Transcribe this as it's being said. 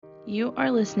You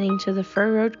are listening to the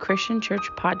Fur Road Christian Church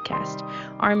podcast.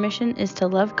 Our mission is to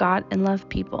love God and love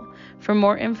people. For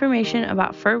more information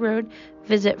about Fur Road,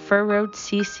 visit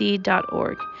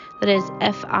furroadcc.org. That is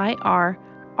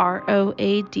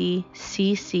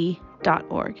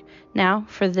FIRROADCC.org. Now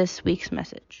for this week's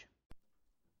message.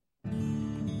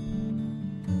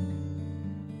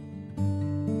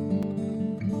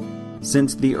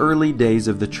 Since the early days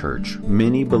of the church,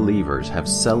 many believers have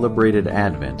celebrated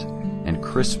Advent and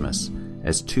Christmas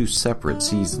as two separate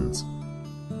seasons.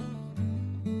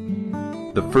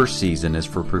 The first season is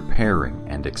for preparing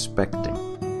and expecting.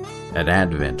 At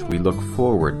Advent, we look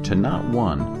forward to not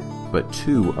one, but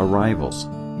two arrivals.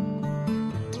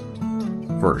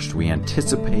 First, we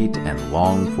anticipate and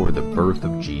long for the birth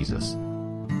of Jesus,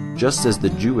 just as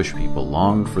the Jewish people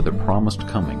longed for the promised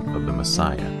coming of the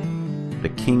Messiah, the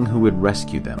King who would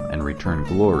rescue them and return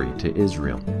glory to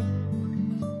Israel.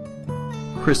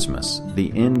 Christmas,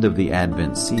 the end of the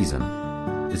Advent season,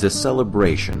 is a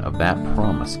celebration of that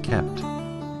promise kept.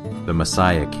 The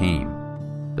Messiah came.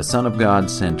 The Son of God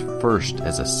sent first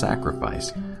as a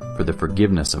sacrifice for the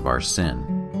forgiveness of our sin.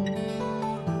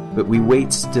 But we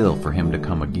wait still for him to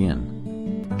come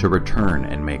again, to return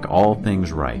and make all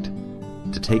things right,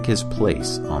 to take his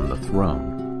place on the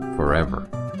throne forever.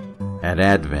 At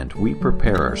Advent, we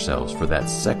prepare ourselves for that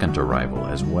second arrival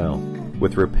as well,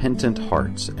 with repentant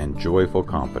hearts and joyful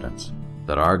confidence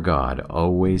that our God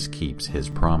always keeps his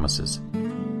promises.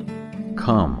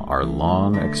 Come, our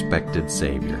long-expected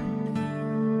Savior.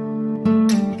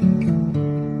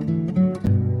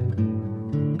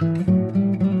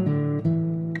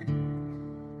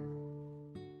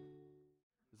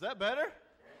 Is that better?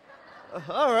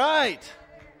 All right.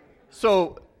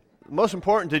 So, most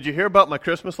important, did you hear about my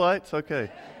Christmas lights? Okay.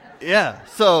 Yeah.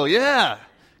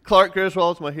 Clark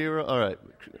Griswold's my hero. All right.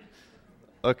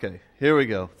 Okay, here we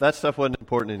go. That stuff wasn't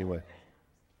important anyway.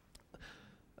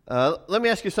 Let me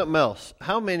ask you something else.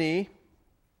 How many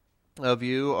of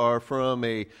you are from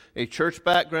a church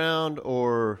background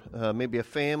or maybe a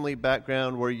family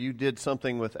background where you did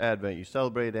something with Advent? You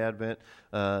celebrated Advent,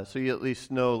 so you at least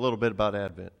know a little bit about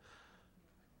Advent.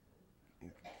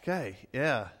 Okay,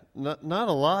 yeah. Not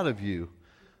a lot of you.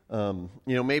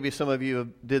 Maybe some of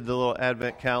you did the little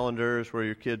Advent calendars where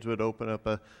your kids would open up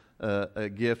a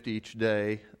gift each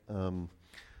day.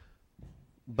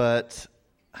 But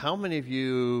how many of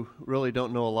you really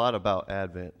don't know a lot about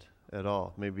Advent at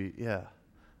all? Maybe, yeah.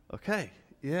 Okay,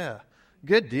 yeah.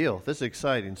 Good deal. This is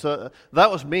exciting. So that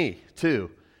was me,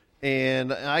 too.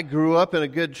 And I grew up in a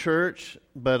good church,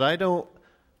 but I don't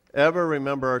ever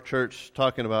remember our church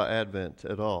talking about Advent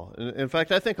at all. In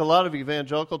fact, I think a lot of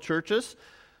evangelical churches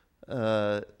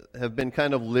have been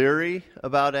kind of leery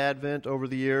about Advent over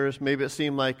the years. Maybe it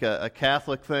seemed like a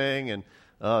Catholic thing, and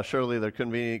surely there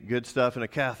couldn't be any good stuff in a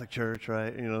Catholic church,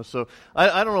 right? So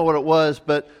I don't know what it was,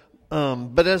 but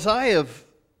as I have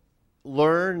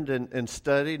learned and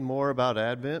studied more about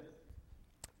Advent,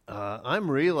 I'm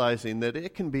realizing that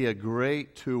it can be a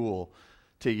great tool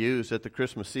to use at the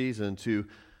Christmas season to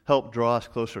help draw us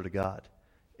closer to God.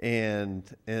 And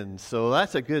so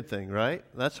that's a good thing, right?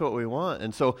 That's what we want.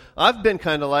 And so I've been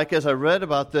kind of like, as I read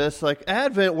about this, like,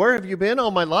 Advent, where have you been all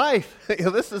my life?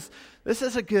 This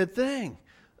is a good thing.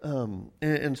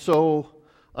 And so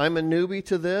I'm a newbie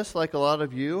to this, like a lot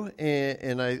of you,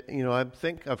 and I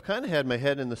think I've kind of had my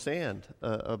head in the sand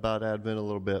about Advent a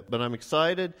little bit, but I'm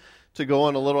excited to go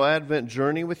on a little Advent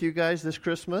journey with you guys this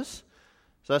Christmas.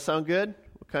 Does that sound good?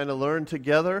 We'll kind of learn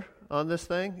together on this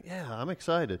thing? Yeah, I'm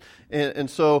excited. And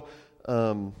so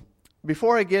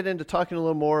before I get into talking a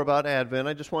little more about Advent,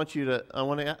 I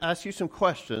want to ask you some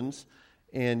questions,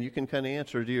 and you can kind of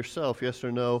answer to yourself, yes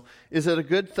or no. Is it a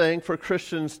good thing for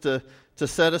Christians to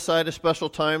set aside a special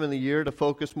time in the year to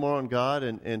focus more on God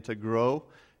and to grow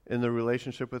in the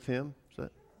relationship with Him? Is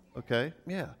that okay?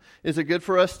 Yeah. Is it good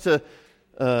for us to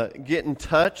get in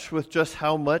touch with just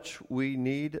how much we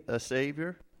need a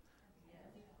Savior?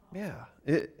 Yeah.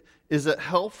 Is it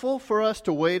helpful for us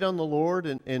to wait on the Lord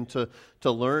and to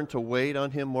learn to wait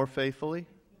on Him more faithfully?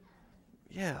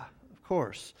 Yeah, of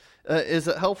course. Is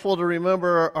it helpful to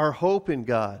remember our hope in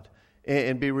God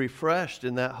and be refreshed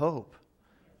in that hope?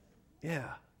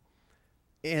 Yeah.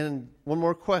 And one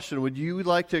more question. Would you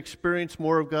like to experience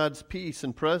more of God's peace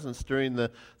and presence during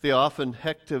the often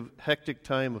hectic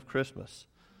time of Christmas?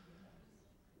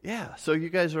 Yeah, so you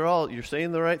guys you're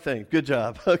saying the right thing. Good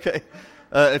job. Okay.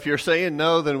 If you're saying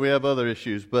no, then we have other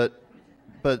issues, but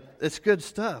it's good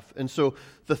stuff. And so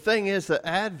the thing is that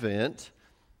Advent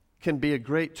can be a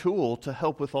great tool to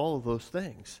help with all of those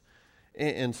things.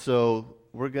 And so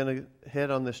we're going to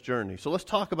head on this journey. So let's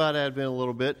talk about Advent a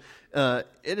little bit.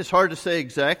 It is hard to say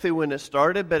exactly when it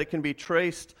started, but it can be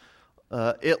traced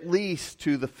at least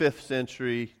to the 5th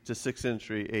century to 6th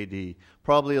century A.D.,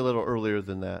 probably a little earlier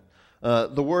than that.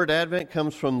 The word Advent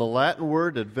comes from the Latin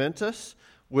word adventus,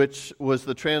 which was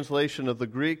the translation of the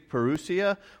Greek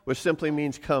parousia, which simply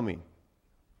means coming.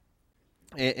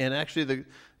 And actually,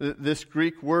 this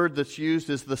Greek word that's used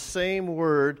is the same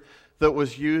word that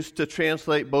was used to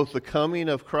translate both the coming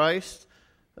of Christ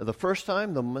the first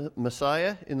time, the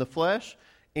Messiah in the flesh,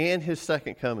 and his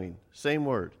second coming. Same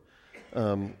word.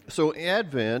 So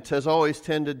Advent has always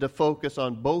tended to focus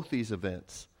on both these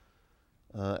events.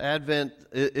 Advent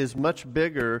is much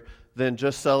bigger than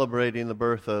just celebrating the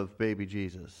birth of baby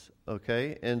Jesus.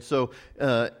 Okay? And so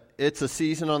it's a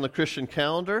season on the Christian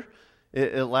calendar.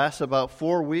 It lasts about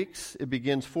 4 weeks. It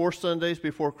begins 4 Sundays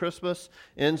before Christmas,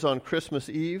 ends on Christmas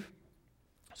Eve.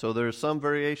 So there's some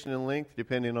variation in length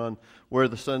depending on where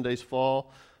the Sundays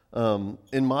fall.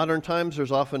 In modern times,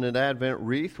 there's often an Advent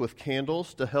wreath with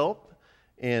candles to help,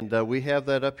 and we have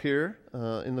that up here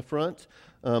in the front.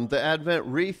 The Advent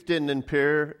wreath didn't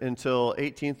appear until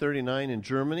 1839 in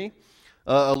Germany.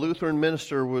 A Lutheran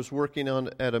minister was working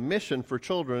at a mission for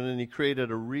children, and he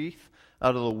created a wreath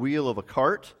out of the wheel of a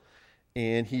cart.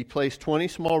 And he placed 20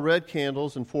 small red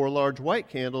candles and 4 large white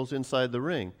candles inside the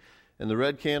ring. And the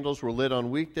red candles were lit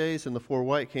on weekdays, and the 4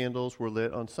 white candles were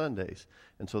lit on Sundays.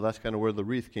 And so that's kind of where the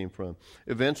wreath came from.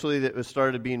 Eventually, it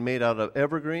started being made out of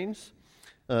evergreens,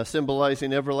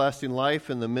 symbolizing everlasting life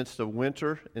in the midst of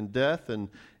winter and death.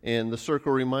 And the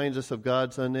circle reminds us of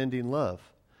God's unending love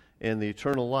and the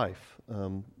eternal life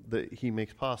that he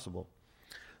makes possible.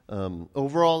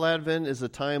 Overall, Advent is a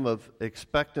time of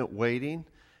expectant waiting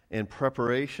and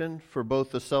preparation for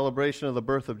both the celebration of the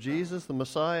birth of Jesus, the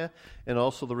Messiah, and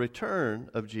also the return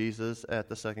of Jesus at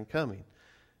the second coming.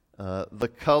 The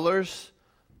colors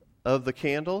of the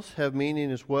candles have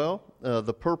meaning as well.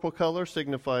 The purple color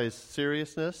signifies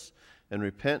seriousness and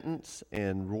repentance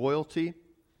and royalty.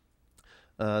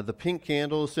 The pink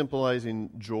candle is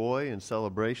symbolizing joy and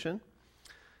celebration.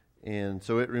 And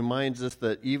so it reminds us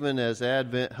that even as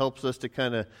Advent helps us to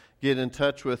kind of get in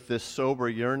touch with this sober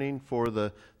yearning for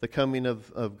the coming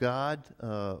of God,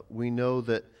 we know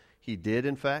that he did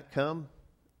in fact come.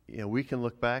 You know, we can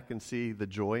look back and see the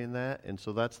joy in that, and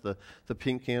so that's the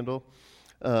pink candle.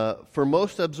 For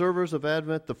most observers of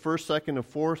Advent, the first, second, and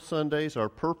fourth Sundays are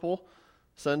purple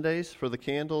Sundays for the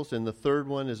candles, and the third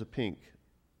one is a pink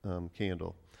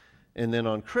candle. And then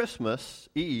on Christmas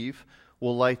Eve,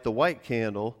 we'll light the white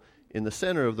candle in the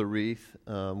center of the wreath,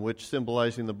 which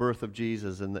symbolizing the birth of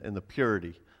Jesus and the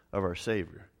purity of our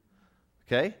Savior.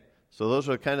 Okay? So those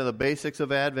are kind of the basics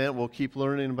of Advent. We'll keep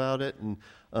learning about it.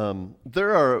 And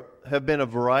there have been a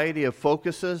variety of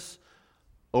focuses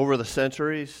over the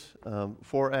centuries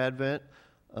for Advent.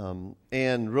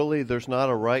 And really, there's not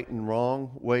a right and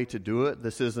wrong way to do it.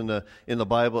 This isn't in the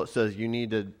Bible it says you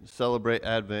need to celebrate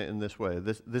Advent in this way.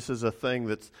 This is a thing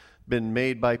that's been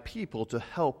made by people to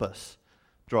help us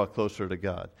draw closer to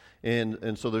God.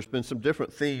 And so there's been some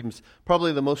different themes.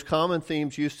 Probably the most common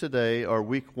themes used today are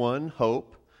week 1,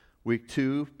 hope, week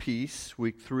 2, peace,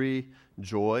 week 3,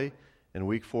 joy, and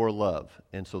week 4, love.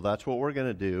 And so that's what we're going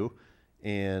to do.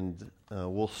 And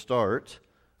we'll start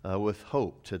with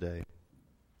hope today.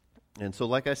 And so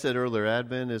like I said earlier,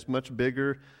 Advent is much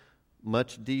bigger,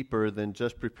 much deeper than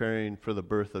just preparing for the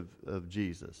birth of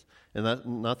Jesus.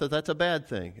 And not that that's a bad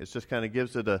thing. It just kind of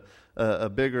gives it a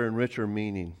bigger and richer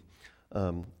meaning.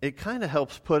 It kind of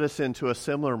helps put us into a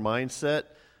similar mindset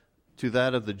to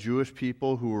that of the Jewish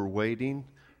people who were waiting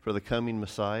for the coming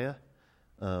Messiah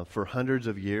for hundreds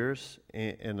of years.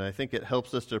 And I think it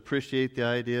helps us to appreciate the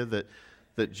idea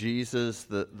that Jesus,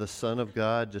 the Son of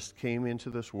God, just came into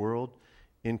this world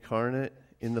incarnate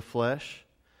in the flesh.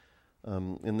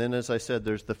 And then, as I said,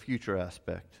 there's the future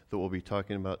aspect that we'll be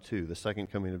talking about too, the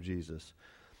second coming of Jesus.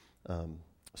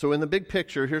 So in the big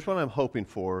picture, here's what I'm hoping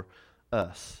for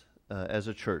us as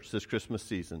a church this Christmas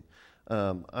season.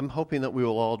 I'm hoping that we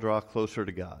will all draw closer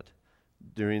to God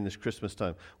during this Christmas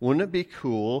time. Wouldn't it be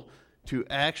cool to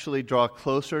actually draw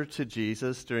closer to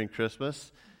Jesus during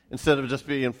Christmas instead of just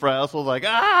being frazzled like,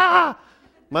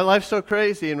 my life's so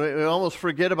crazy, and we almost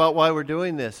forget about why we're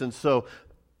doing this. And so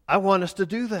I want us to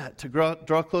do that, to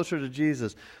draw closer to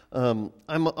Jesus. I'm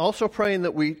also praying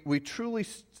that we truly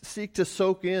seek to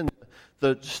soak in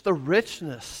just the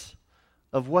richness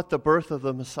of what the birth of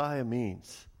the Messiah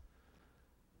means.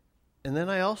 And then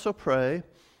I also pray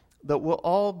that we'll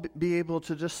all be able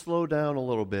to just slow down a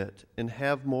little bit and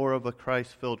have more of a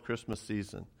Christ-filled Christmas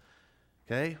season.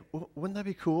 Okay? Wouldn't that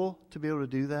be cool to be able to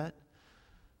do that?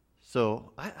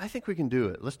 So I think we can do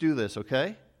it. Let's do this,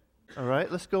 okay? All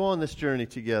right, let's go on this journey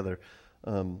together.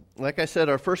 Like I said,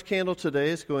 our first candle today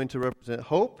is going to represent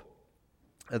hope,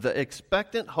 the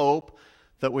expectant hope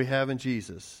that we have in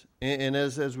Jesus. And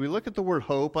as we look at the word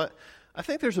hope, I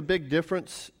think there's a big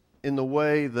difference in the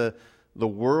way the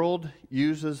world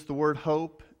uses the word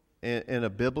hope and a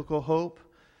biblical hope.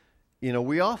 You know,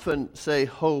 we often say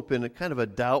hope in a kind of a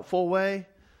doubtful way.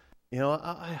 You know,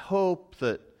 I hope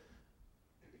that,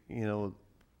 you know,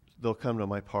 they'll come to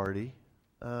my party.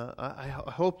 I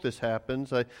hope this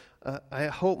happens. I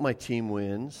hope my team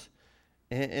wins.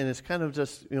 And it's kind of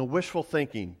just, you know, wishful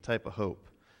thinking type of hope.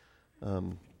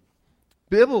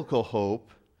 Biblical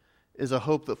hope is a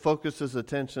hope that focuses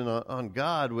attention on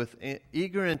God with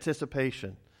eager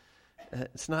anticipation.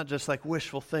 It's not just like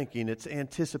wishful thinking, it's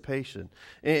anticipation.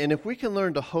 And if we can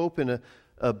learn to hope in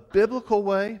a biblical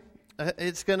way,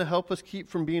 it's going to help us keep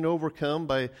from being overcome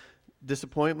by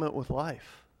disappointment with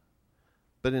life,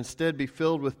 but instead be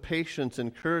filled with patience,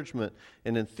 encouragement,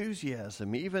 and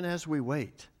enthusiasm, even as we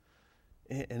wait.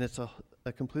 And it's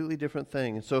a completely different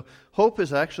thing. And so hope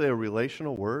is actually a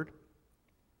relational word.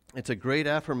 It's a great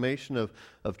affirmation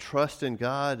of trust in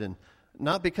God, and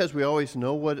not because we always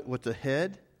know what's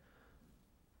ahead,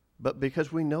 but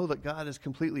because we know that God is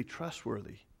completely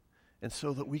trustworthy, and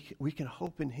so that we can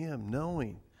hope in Him,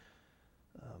 knowing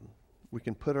we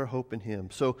can put our hope in Him.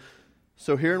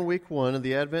 So here in week 1 of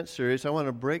the Advent series, I want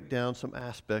to break down some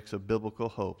aspects of biblical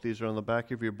hope. These are on the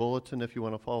back of your bulletin if you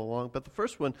want to follow along. But the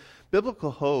first one,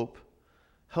 biblical hope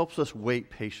helps us wait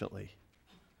patiently.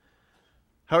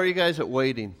 How are you guys at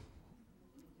waiting?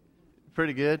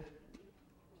 Pretty good?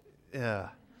 Yeah.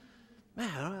 Man,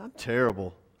 I'm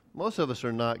terrible. Most of us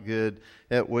are not good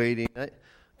at waiting. A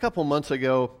couple months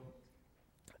ago,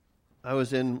 I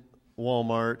was in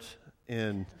Walmart,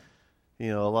 and, you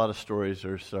know, a lot of stories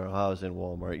are, I was in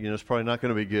Walmart. You know, it's probably not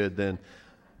going to be good then.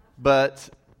 But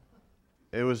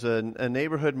it was a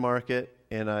neighborhood market,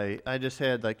 and I just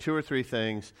had like 2 or 3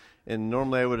 things, and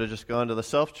normally I would have just gone to the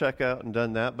self-checkout and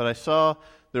done that, but I saw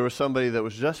there was somebody that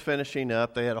was just finishing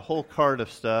up. They had a whole cart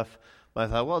of stuff. I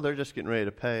thought, well, they're just getting ready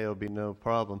to pay. It'll be no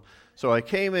problem. So I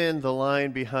came in the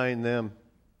line behind them,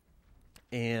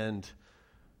 and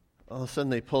all of a sudden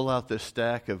they pull out this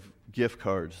stack of gift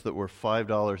cards that were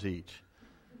 $5 each.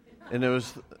 And it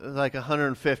was like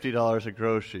 $150 of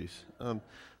groceries. I'm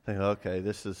thinking, okay,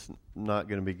 this is not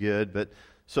going to be good. But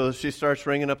so she starts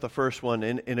ringing up the first one,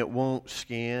 and it won't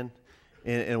scan,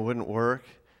 and it wouldn't work.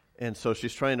 And so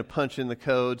she's trying to punch in the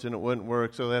codes, and it wouldn't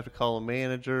work. So they have to call a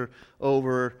manager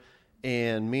over.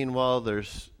 And meanwhile,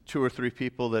 there's 2 or 3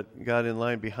 people that got in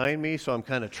line behind me, so I'm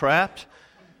kind of trapped.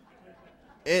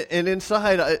 And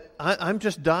inside, I'm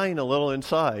just dying a little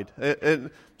inside.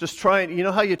 And just trying, you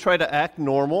know how you try to act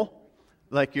normal?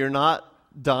 Like you're not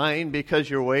dying because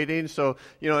you're waiting. So,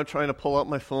 you know, I'm trying to pull up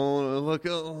my phone and look,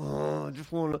 I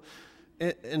just want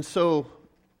to. And so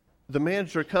the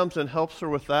manager comes and helps her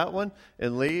with that one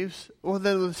and leaves. Well,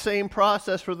 then the same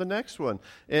process for the next one.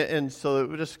 And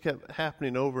so it just kept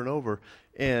happening over and over.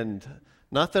 And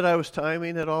not that I was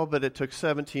timing at all, but it took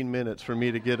 17 minutes for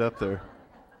me to get up there.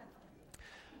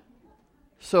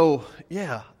 So,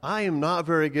 yeah, I am not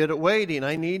very good at waiting.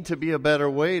 I need to be a better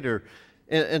waiter.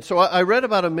 And so I read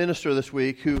about a minister this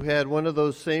week who had one of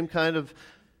those same kind of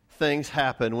things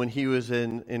happen when he was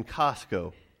in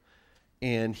Costco.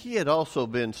 And he had also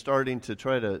been starting to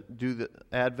try to do the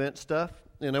Advent stuff.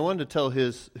 And I wanted to tell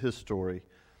his story.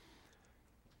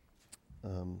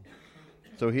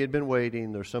 So he had been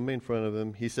waiting. There's somebody in front of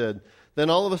him. He said, then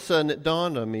all of a sudden it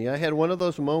dawned on me. I had one of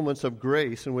those moments of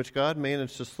grace in which God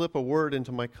managed to slip a word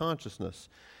into my consciousness.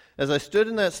 As I stood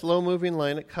in that slow-moving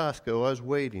line at Costco, I was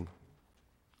waiting.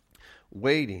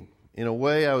 In a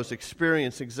way, I was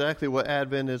experiencing exactly what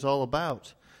Advent is all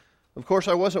about. Of course,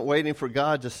 I wasn't waiting for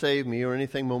God to save me or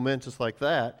anything momentous like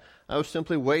that. I was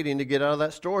simply waiting to get out of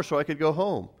that store so I could go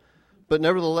home. But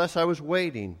nevertheless, I was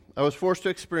waiting. I was forced to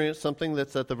experience something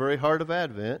that's at the very heart of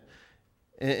Advent.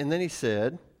 And then he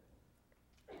said,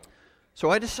 so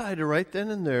I decided right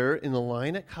then and there in the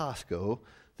line at Costco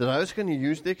that I was going to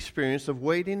use the experience of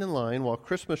waiting in line while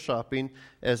Christmas shopping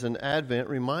as an Advent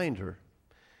reminder.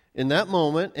 In that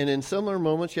moment, and in similar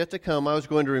moments yet to come, I was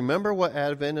going to remember what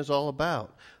Advent is all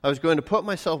about. I was going to put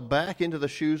myself back into the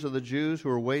shoes of the Jews who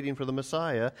were waiting for the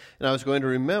Messiah, and I was going to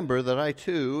remember that I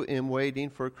too am waiting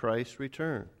for Christ's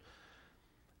return.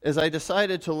 As I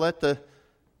decided to let the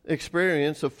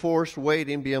experience of forced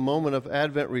waiting be a moment of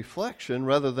Advent reflection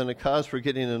rather than a cause for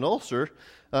getting an ulcer,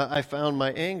 I found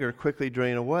my anger quickly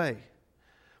drain away.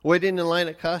 Waiting in line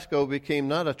at Costco became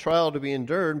not a trial to be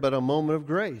endured, but a moment of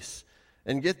grace.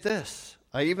 And get this,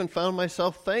 I even found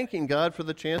myself thanking God for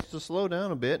the chance to slow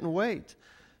down a bit and wait.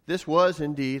 This was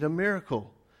indeed a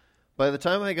miracle. By the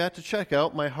time I got to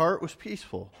checkout, my heart was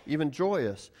peaceful, even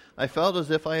joyous. I felt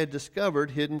as if I had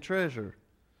discovered hidden treasure.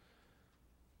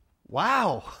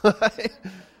 Wow!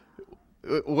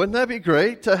 Wouldn't that be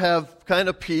great to have kind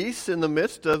of peace in the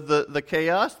midst of the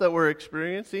chaos that we're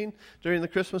experiencing during the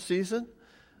Christmas season?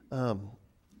 I'm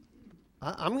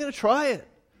going to try it.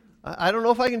 I don't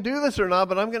know if I can do this or not,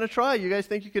 but I'm going to try. You guys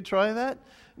think you could try that?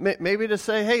 Maybe to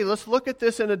say, hey, let's look at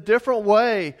this in a different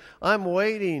way. I'm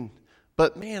waiting.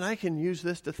 But man, I can use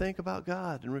this to think about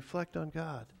God and reflect on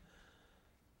God.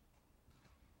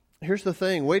 Here's the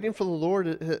thing. Waiting for the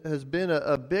Lord has been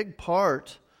a big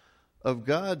part of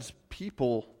God's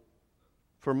people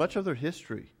for much of their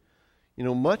history. You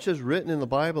know, much is written in the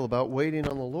Bible about waiting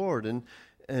on the Lord.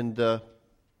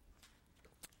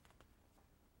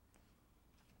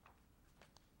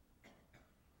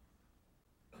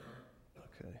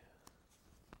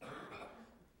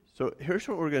 So here's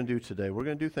what we're going to do today. We're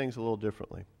going to do things a little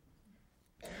differently.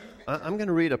 I'm going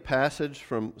to read a passage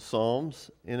from Psalms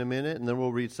in a minute, and then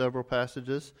we'll read several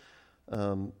passages.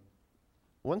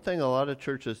 One thing a lot of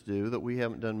churches do that we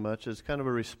haven't done much is kind of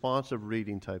a responsive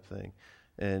reading type thing.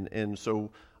 And so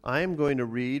I'm going to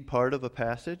read part of a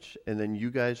passage, and then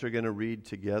you guys are going to read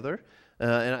together.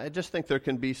 And I just think there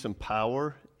can be some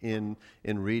power in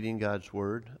reading God's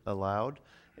Word aloud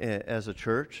as a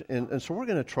church. And so we're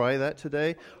going to try that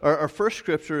today. Our first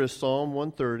scripture is Psalm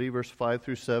 130, verse 5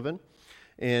 through 7.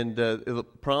 And the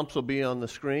prompts will be on the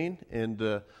screen, and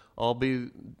I'll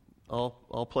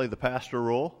play the pastor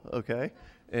role, okay?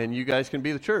 And you guys can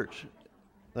be the church.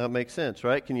 That makes sense,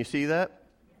 right? Can you see that?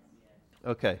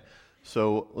 Okay.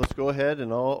 So let's go ahead,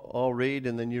 and I'll read,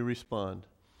 and then you respond.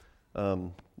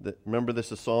 Remember,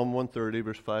 this is Psalm 130,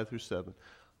 verse 5 through 7.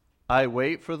 I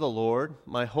wait for the Lord,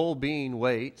 my whole being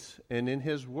waits, and in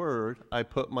his word I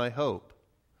put my hope.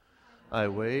 I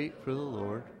wait for the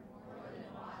Lord,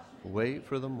 wait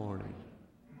for the morning.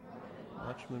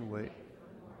 Watchmen, wait.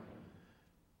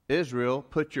 Israel,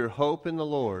 put your hope in the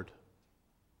Lord.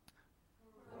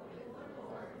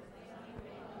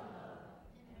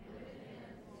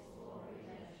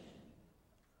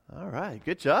 All right,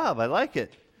 good job. I like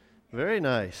it. Very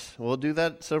nice. We'll do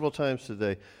that several times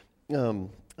today.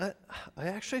 I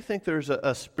actually think there's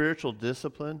a spiritual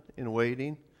discipline in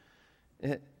waiting.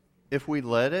 If we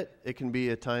let it, it can be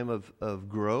a time of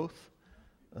growth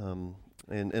and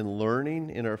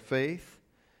learning in our faith.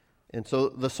 And so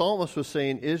the psalmist was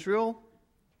saying, Israel,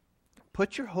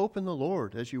 put your hope in the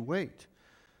Lord as you wait.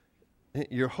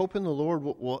 Your hope in the Lord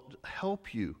will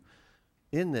help you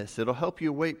in this. It'll help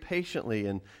you wait patiently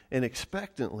and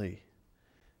expectantly.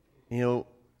 You know,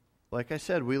 like I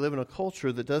said, we live in a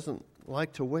culture that doesn't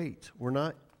like to wait. We're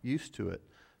not used to it,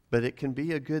 but it can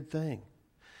be a good thing.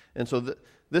 And so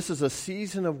this is a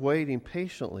season of waiting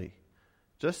patiently,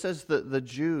 just as the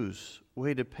Jews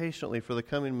waited patiently for the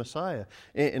coming Messiah.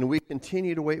 And we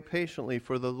continue to wait patiently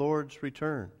for the Lord's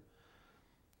return.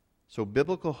 So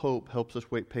biblical hope helps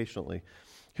us wait patiently.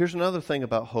 Here's another thing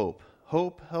about hope.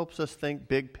 Hope helps us think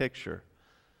big picture.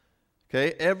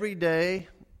 Okay, every day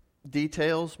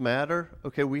details matter.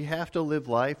 Okay, we have to live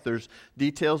life. There's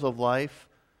details of life,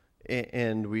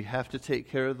 and we have to take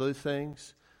care of those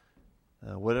things.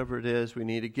 Whatever it is, we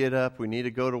need to get up, we need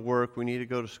to go to work, we need to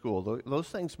go to school. Those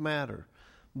things matter.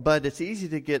 But it's easy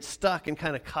to get stuck and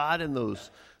kind of caught in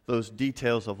those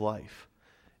details of life.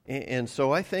 And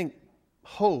so I think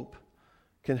hope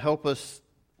can help us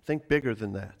think bigger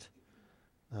than that.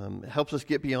 It helps us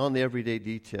get beyond the everyday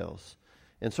details.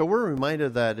 And so we're reminded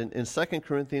of that in 2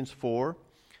 Corinthians 4,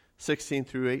 16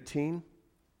 through 18.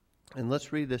 And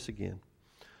let's read this again.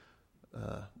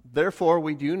 Therefore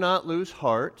we do not lose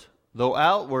heart, though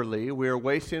outwardly we are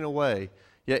wasting away,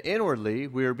 yet inwardly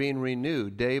we are being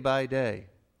renewed day by day.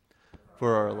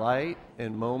 For our light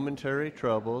and momentary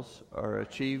troubles are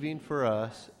achieving for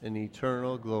us an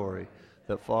eternal glory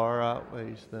that far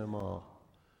outweighs them all.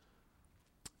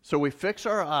 So we fix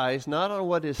our eyes not on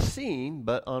what is seen,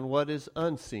 but on what is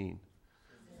unseen.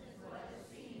 What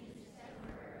is seen is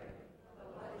temporary,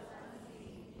 but what is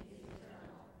unseen is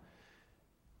eternal.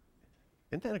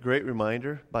 Isn't that a great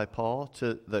reminder by Paul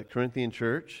to the Corinthian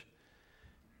church?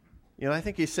 You know, I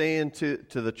think he's saying to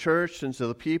the church and to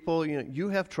the people, you know, you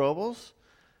have troubles.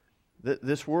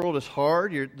 This world is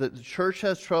hard. The church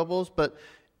has troubles, but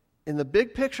in the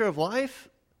big picture of life,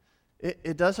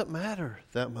 it doesn't matter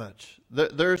that much.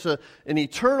 There's an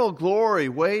eternal glory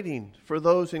waiting for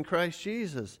those in Christ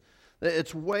Jesus.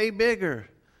 It's way bigger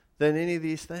than any of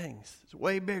these things. It's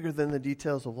way bigger than the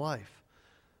details of life.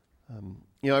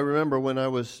 I remember when I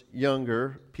was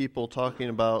younger, people talking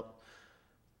about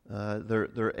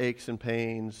their aches and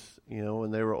pains,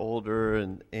 when they were older,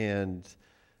 and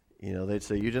they'd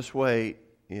say, "You just wait,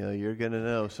 you're going to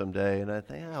know someday." And I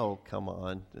think, "Oh, come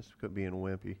on, this could be being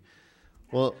wimpy."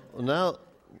 Well, now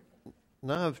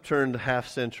I've turned half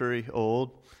century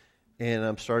old, and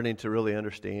I'm starting to really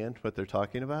understand what they're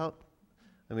talking about.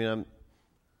 I mean,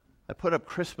 I put up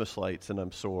Christmas lights and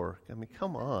I'm sore. I mean,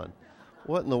 come on,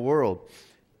 what in the world?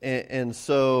 And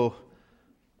so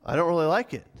I don't really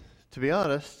like it, to be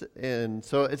honest. And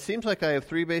so it seems like I have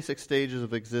three basic stages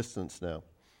of existence now: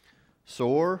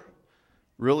 sore,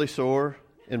 really sore,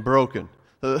 and broken.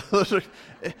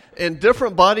 And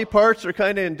different body parts are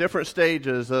kind of in different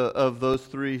stages of those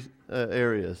three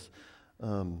areas.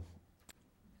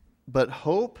 But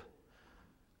hope,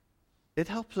 it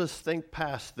helps us think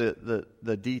past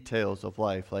the details of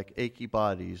life, like achy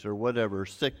bodies or whatever,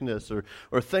 sickness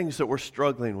or things that we're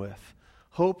struggling with.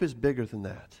 Hope is bigger than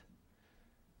that.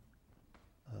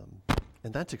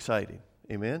 And that's exciting.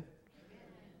 Amen?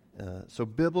 So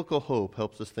biblical hope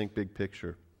helps us think big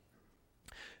picture.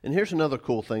 And here's another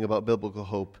cool thing about biblical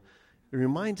hope. It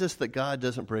reminds us that God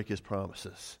doesn't break his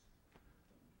promises.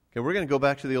 Okay, we're going to go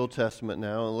back to the Old Testament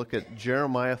now and look at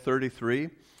Jeremiah 33,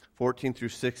 14 through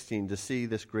 16 to see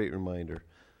this great reminder.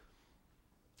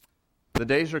 "The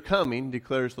days are coming,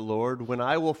 declares the Lord, when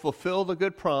I will fulfill the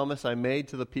good promise I made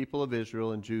to the people of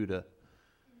Israel and Judah.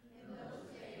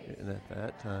 And at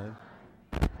that time,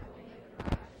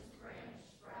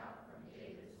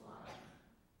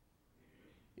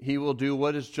 he will do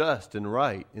what is just and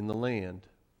right in the land.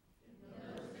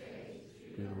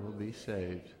 It will be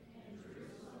saved.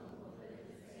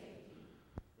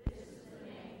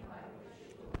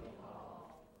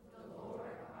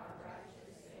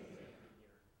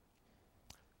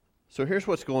 So here's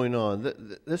what's going on.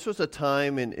 This was a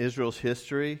time in Israel's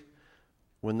history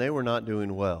when they were not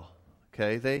doing well.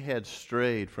 Okay, they had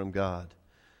strayed from God.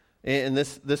 And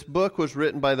this book was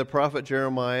written by the prophet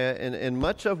Jeremiah, and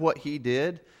much of what he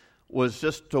did was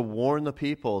just to warn the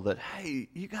people that, hey,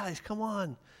 you guys, come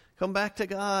on, come back to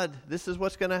God. This is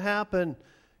what's going to happen.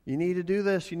 You need to do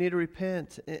this. You need to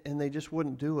repent. And they just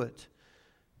wouldn't do it.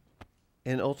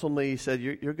 And ultimately he said,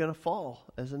 you're going to fall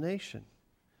as a nation.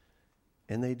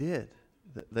 And they did.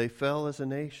 They fell as a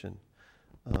nation.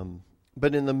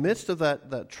 But in the midst of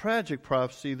that tragic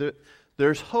prophecy,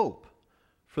 there's hope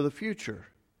for the future.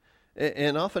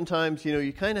 And oftentimes,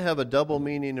 you kind of have a double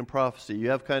meaning in prophecy. You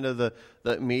have kind of the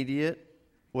immediate,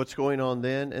 what's going on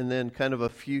then, and then kind of a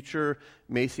future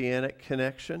messianic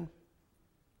connection.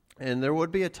 And there would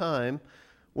be a time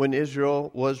when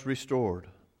Israel was restored.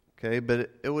 Okay, but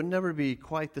it would never be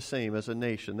quite the same as a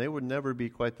nation. They would never be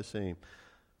quite the same.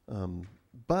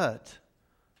 But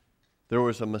there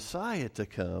was a Messiah to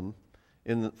come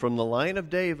from the line of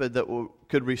David that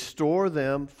could restore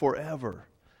them forever.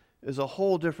 Is a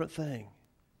whole different thing.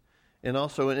 And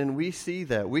also, and we see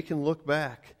that. We can look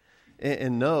back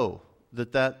and know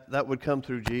that would come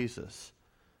through Jesus.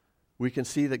 We can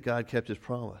see that God kept his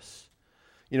promise.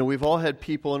 We've all had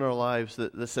people in our lives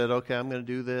that said, okay, I'm going to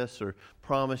do this or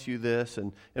promise you this.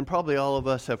 And probably all of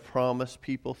us have promised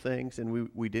people things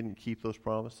and we didn't keep those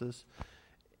promises.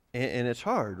 And it's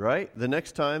hard, right? The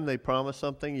next time they promise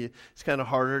something, it's kind of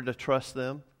harder to trust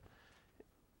them.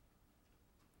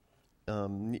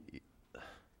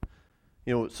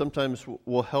 Sometimes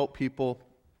we'll help people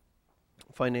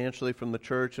financially from the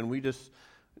church, and we just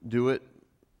do it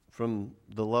from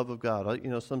the love of God.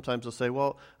 Sometimes they'll say,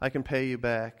 well, I can pay you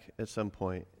back at some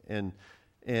point. And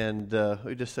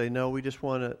we just say, no, we just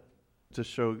want to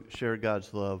share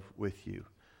God's love with you.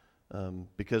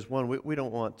 Because one, we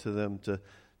don't want them to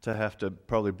have to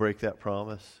probably break that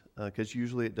promise, because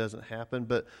usually it doesn't happen.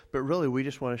 But really, we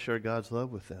just want to share God's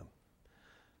love with them.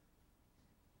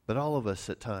 But all of us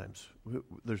at times,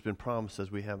 there's been promises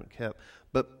we haven't kept.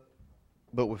 But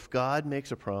if God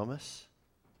makes a promise,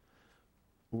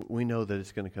 we know that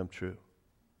it's going to come true.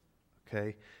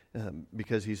 Okay?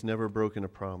 Because he's never broken a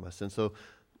promise. And so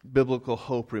biblical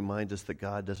hope reminds us that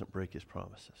God doesn't break his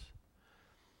promises.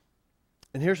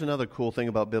 And here's another cool thing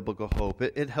about biblical hope.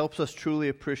 It helps us truly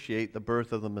appreciate the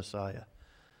birth of the Messiah.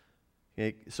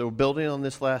 Okay, so building on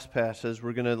this last passage,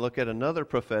 we're going to look at another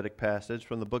prophetic passage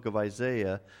from the book of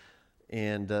Isaiah.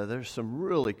 And there's some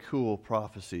really cool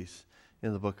prophecies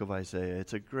in the book of Isaiah.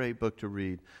 It's a great book to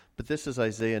read. But this is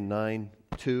Isaiah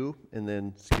 9:2, and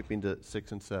then skipping to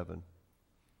 6 and 7.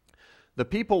 "The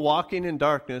people walking in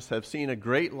darkness have seen a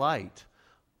great light.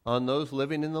 On those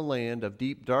living in the land of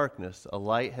deep darkness, a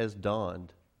light has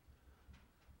dawned."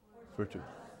 For two.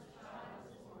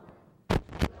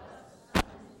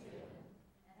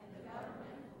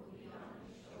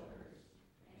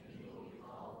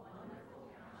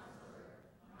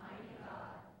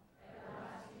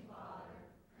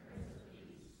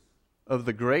 Of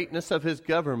the greatness of his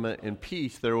government and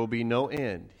peace there will be no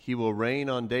end. He will reign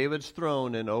on David's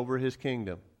throne and over his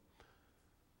kingdom.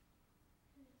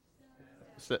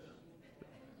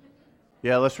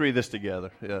 Yeah, let's read this together.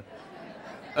 Yeah.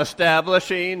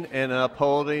 Establishing and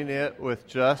upholding it with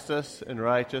justice and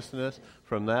righteousness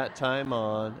from that time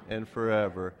on and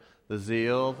forever. The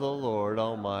zeal of the Lord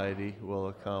Almighty will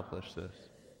accomplish this.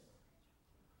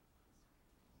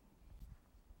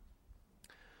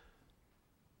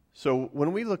 So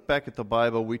when we look back at the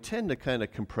Bible, we tend to kind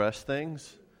of compress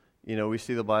things. You know, we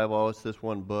see the Bible, oh, it's this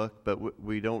one book, but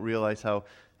we don't realize how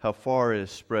far it is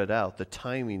spread out, the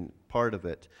timing part of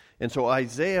it. And so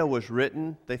Isaiah was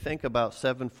written, they think, about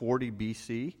 740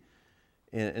 BC,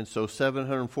 and so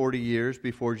 740 years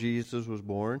before Jesus was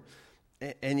born.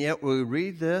 And yet we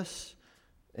read this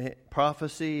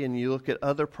prophecy, and you look at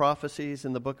other prophecies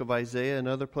in the book of Isaiah and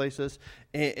other places,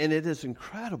 and it is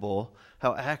incredible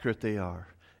how accurate they are.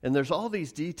 And there's all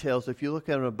these details, if you look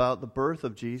at them, about the birth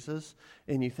of Jesus,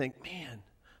 and you think, man,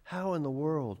 how in the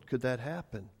world could that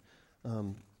happen?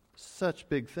 Such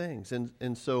big things.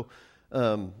 And so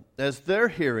as they're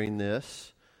hearing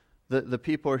this, the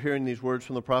people are hearing these words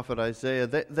from the prophet Isaiah,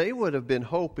 they would have been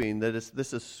hoping that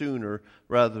this is sooner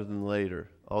rather than later,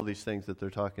 all these things that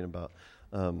they're talking about.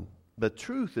 But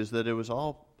truth is that it was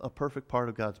all a perfect part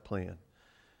of God's plan.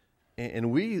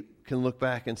 And we can look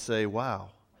back and say,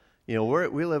 wow, you know,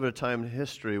 we live at a time in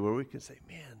history where we can say,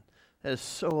 man, that is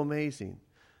so amazing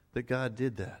that God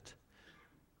did that.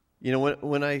 You know,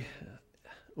 when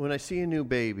I see a new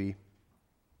baby,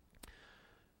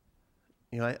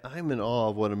 you know, I'm in awe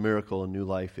of what a miracle a new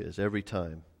life is every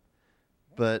time.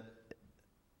 But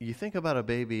you think about a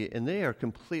baby, and they are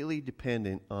completely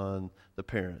dependent on the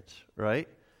parents, right?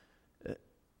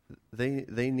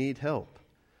 They need help.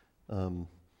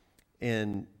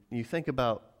 And you think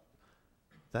about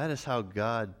that is how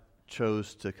God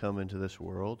chose to come into this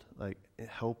world, like a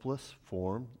helpless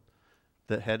form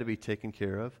that had to be taken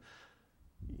care of.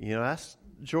 You know, ask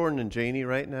Jordan and Janie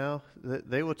right now.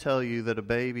 They will tell you that a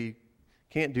baby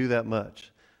can't do that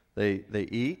much. They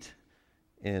eat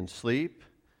and sleep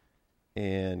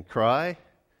and cry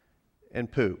and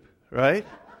poop, right?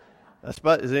 That's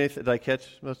about, did I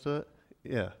catch most of it?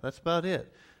 Yeah, that's about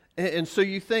it. And so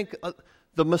you think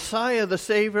the Messiah, the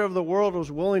Savior of the world,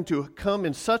 was willing to come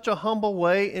in such a humble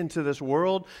way into this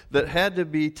world that had to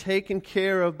be taken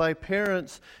care of by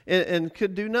parents and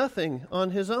could do nothing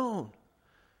on his own.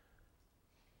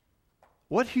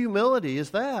 What humility is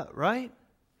that, right?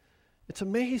 It's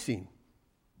amazing.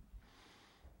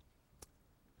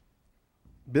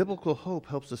 Biblical hope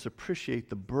helps us appreciate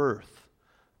the birth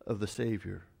of the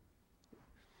Savior.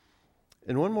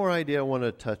 And one more idea I want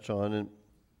to touch on,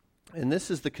 and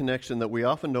this is the connection that we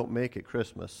often don't make at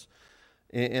Christmas.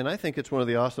 And I think it's one of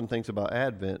the awesome things about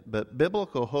Advent, but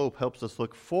biblical hope helps us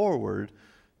look forward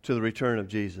to the return of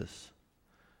Jesus.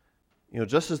 You know,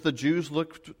 just as the Jews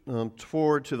looked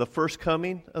forward to the first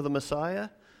coming of the Messiah,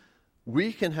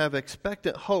 we can have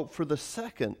expectant hope for the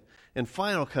second and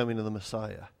final coming of the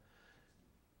Messiah.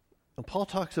 And Paul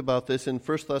talks about this in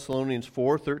 1 Thessalonians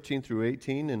 4, 13 through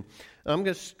 18, and I'm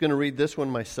just going to read this one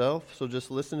myself, so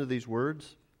just listen to these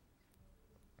words.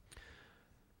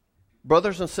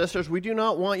 Brothers and sisters, we do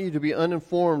not want you to be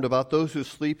uninformed about those who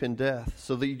sleep in death,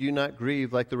 so that you do not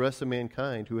grieve like the rest of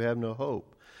mankind who have no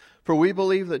hope. For we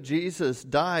believe that Jesus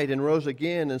died and rose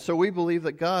again, and so we believe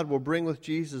that God will bring with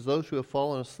Jesus those who have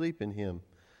fallen asleep in him.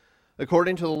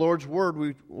 According to the Lord's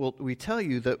word, we tell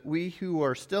you that we who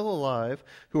are still alive,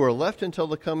 who are left until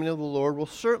the coming of the Lord, will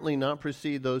certainly not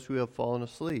precede those who have fallen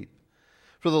asleep.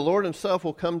 For the Lord himself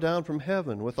will come down from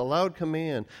heaven with a loud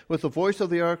command, with the voice of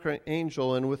the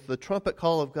archangel, and with the trumpet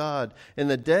call of God, and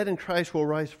the dead in Christ will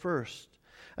rise first.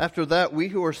 After that, we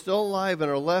who are still alive and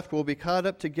are left will be caught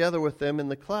up together with them in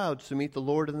the clouds to meet the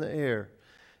Lord in the air.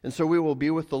 And so we will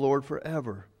be with the Lord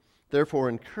forever. Therefore,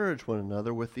 encourage one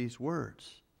another with these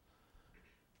words.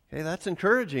 Okay, that's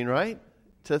encouraging, right?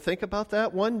 To think about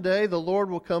that. One day the Lord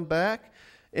will come back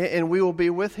and we will be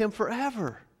with him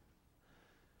forever.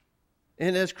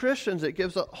 And as Christians, it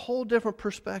gives a whole different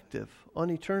perspective on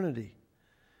eternity.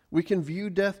 We can view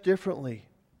death differently.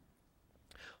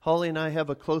 Holly and I have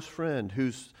a close friend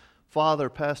whose father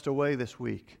passed away this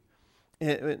week.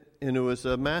 And it was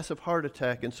a massive heart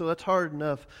attack, and so that's hard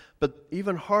enough. But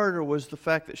even harder was the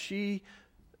fact that she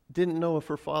didn't know if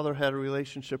her father had a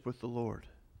relationship with the Lord.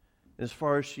 And as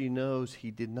far as she knows, he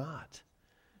did not.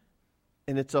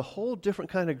 And it's a whole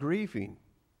different kind of grieving,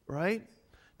 right?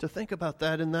 To think about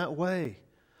that in that way.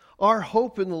 Our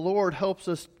hope in the Lord helps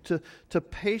us to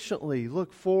patiently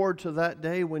look forward to that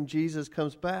day when Jesus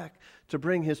comes back to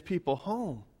bring his people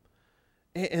home.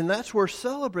 And that's worth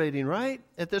celebrating, right?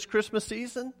 At this Christmas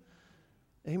season.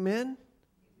 Amen?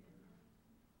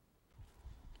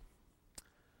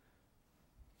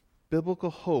 Biblical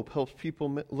hope helps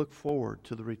people look forward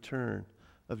to the return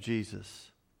of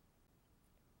Jesus.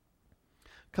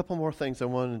 A couple more things I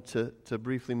wanted to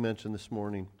briefly mention this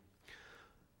morning.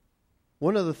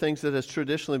 One of the things that has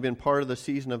traditionally been part of the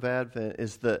season of Advent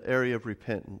is the area of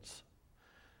repentance.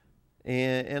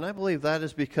 And I believe that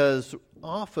is because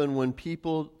often when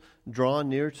people draw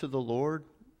near to the Lord,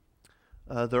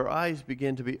 their eyes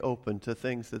begin to be open to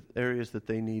areas that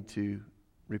they need to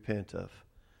repent of.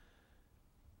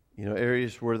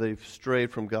 Areas where they've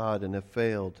strayed from God and have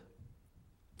failed.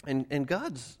 And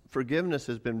God's forgiveness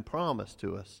has been promised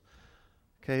to us.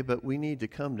 Okay, but we need to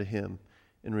come to Him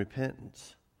in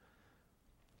repentance.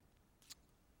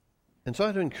 And so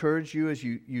I'd encourage you as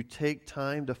you take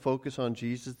time to focus on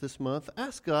Jesus this month,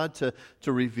 ask God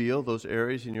to reveal those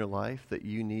areas in your life that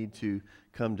you need to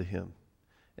come to Him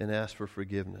and ask for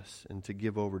forgiveness and to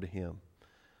give over to Him.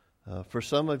 For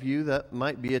some of you, that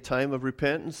might be a time of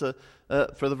repentance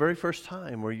for the very first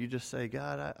time where you just say,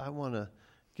 God, I want to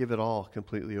give it all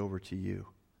completely over to you.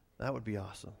 That would be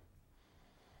awesome.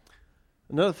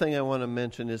 Another thing I want to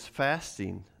mention is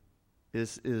fasting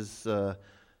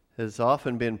has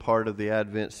often been part of the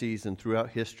Advent season throughout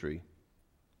history.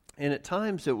 And at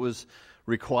times it was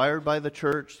required by the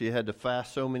church. You had to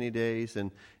fast so many days,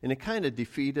 and it kind of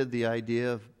defeated the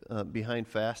idea of behind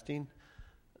fasting.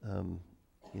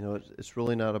 It's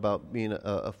really not about being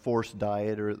a forced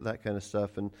diet or that kind of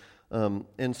stuff.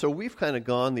 And so we've kind of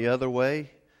gone the other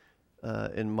way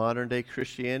in modern-day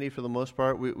Christianity for the most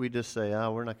part. We just say,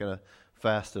 we're not going to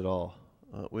fast at all.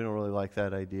 We don't really like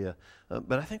that idea.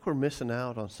 But I think we're missing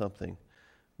out on something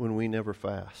when we never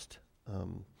fast.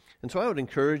 And so I would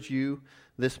encourage you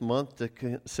this month to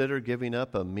consider giving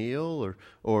up a meal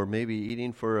or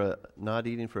maybe not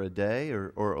eating for a day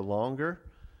or longer,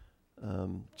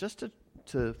 just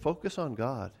to focus on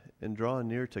God and draw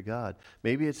near to God.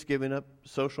 Maybe it's giving up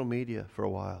social media for a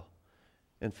while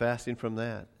and fasting from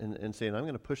that and saying, I'm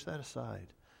going to push that aside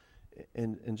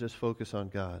and just focus on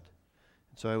God.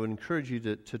 So I would encourage you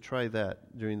to try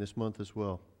that during this month as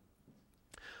well.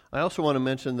 I also want to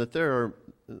mention that there are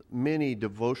many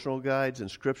devotional guides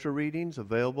and scripture readings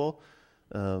available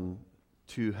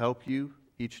to help you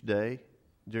each day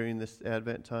during this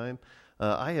Advent time.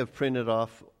 I have printed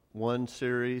off one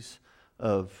series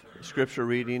of scripture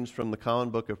readings from the Common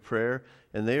Book of Prayer,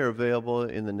 and they are available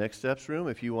in the Next Steps room.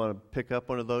 If you want to pick up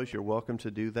one of those, you're welcome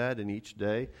to do that. And each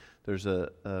day there's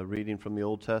a reading from the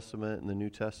Old Testament and the New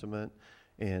Testament.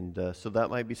 And so that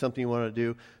might be something you want to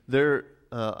do. There,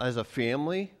 as a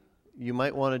family, you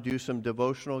might want to do some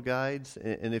devotional guides.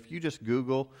 And if you just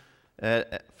Google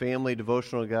family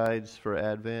devotional guides for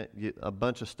Advent, a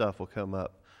bunch of stuff will come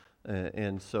up.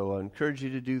 And so I encourage you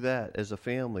to do that as a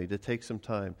family, to take some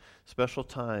time, special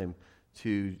time,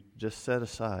 to just set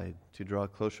aside to draw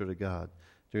closer to God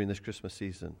during this Christmas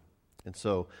season. And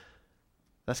so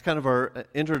that's kind of our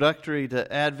introductory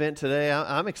to Advent today.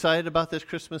 I'm excited about this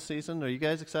Christmas season. Are you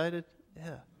guys excited?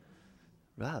 Yeah.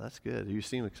 Wow, that's good. You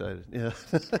seem excited. Yeah.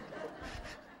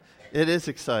 It is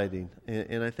exciting,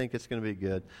 and I think it's going to be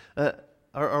good.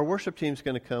 Our worship team's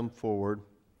going to come forward,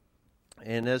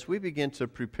 and as we begin to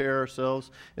prepare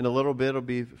ourselves, in a little bit it'll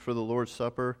be for the Lord's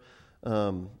Supper,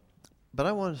 but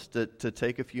I want us to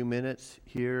take a few minutes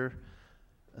here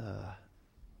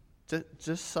to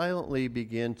just silently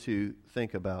begin to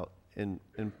think about and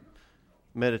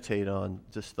meditate on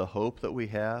just the hope that we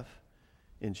have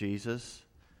in Jesus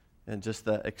and just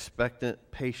that expectant,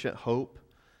 patient hope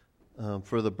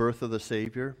for the birth of the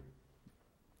Savior.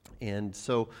 And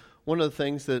so one of the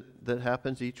things that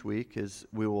happens each week is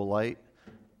we will light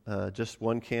just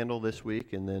one candle this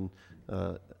week, and then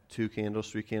 2 candles,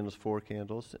 3 candles, 4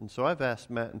 candles. And so I've asked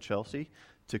Matt and Chelsea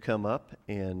to come up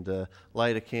and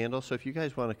light a candle. So if you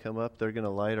guys want to come up, they're going to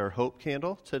light our hope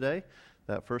candle today,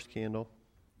 that first candle.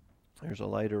 There's a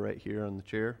lighter right here on the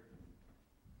chair.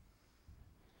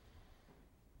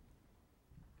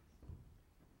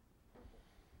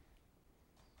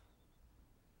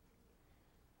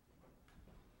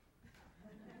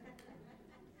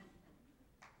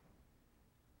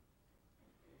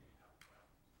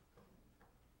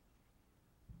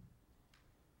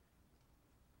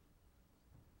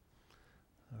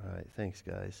 All right, thanks,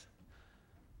 guys.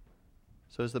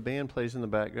 So as the band plays in the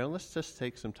background, let's just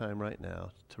take some time right now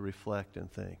to reflect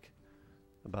and think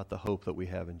about the hope that we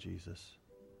have in Jesus.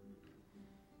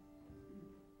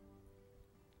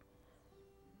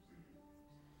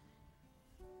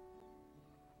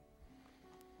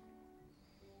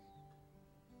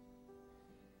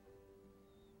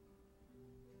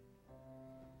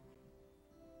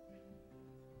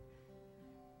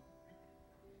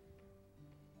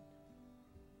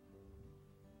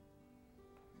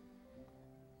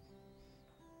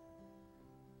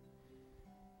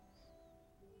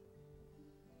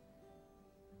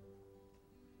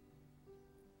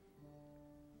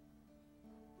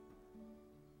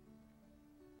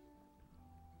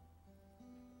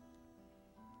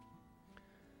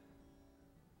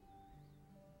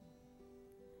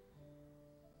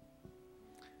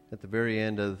 At the very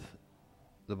end of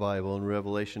the Bible, in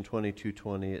Revelation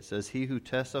 22:20, it says, "He who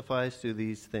testifies to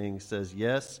these things says,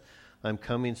 'Yes, I'm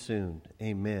coming soon.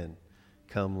 Amen.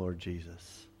 Come, Lord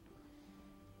Jesus.'"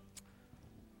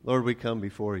 Lord, we come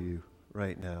before you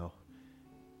right now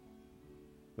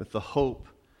with the hope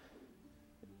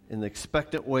and the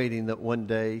expectant waiting that one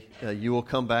day you will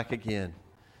come back again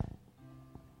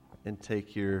and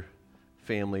take your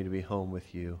family to be home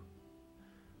with you.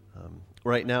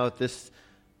 Right now at this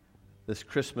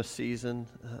Christmas season,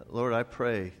 Lord, I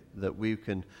pray that we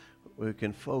can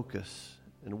focus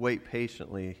and wait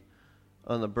patiently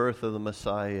on the birth of the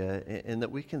Messiah, and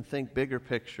that we can think bigger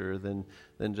picture than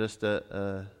just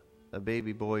a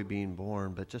baby boy being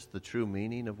born, but just the true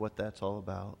meaning of what that's all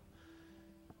about.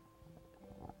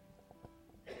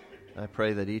 I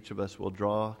pray that each of us will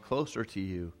draw closer to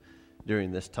you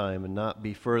during this time and not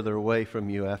be further away from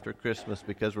you after Christmas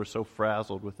because we're so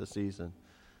frazzled with the season.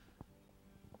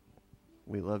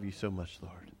 We love you so much,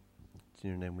 Lord. It's in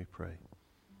your name we pray.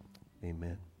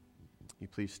 Amen. You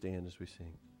please stand as we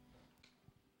sing.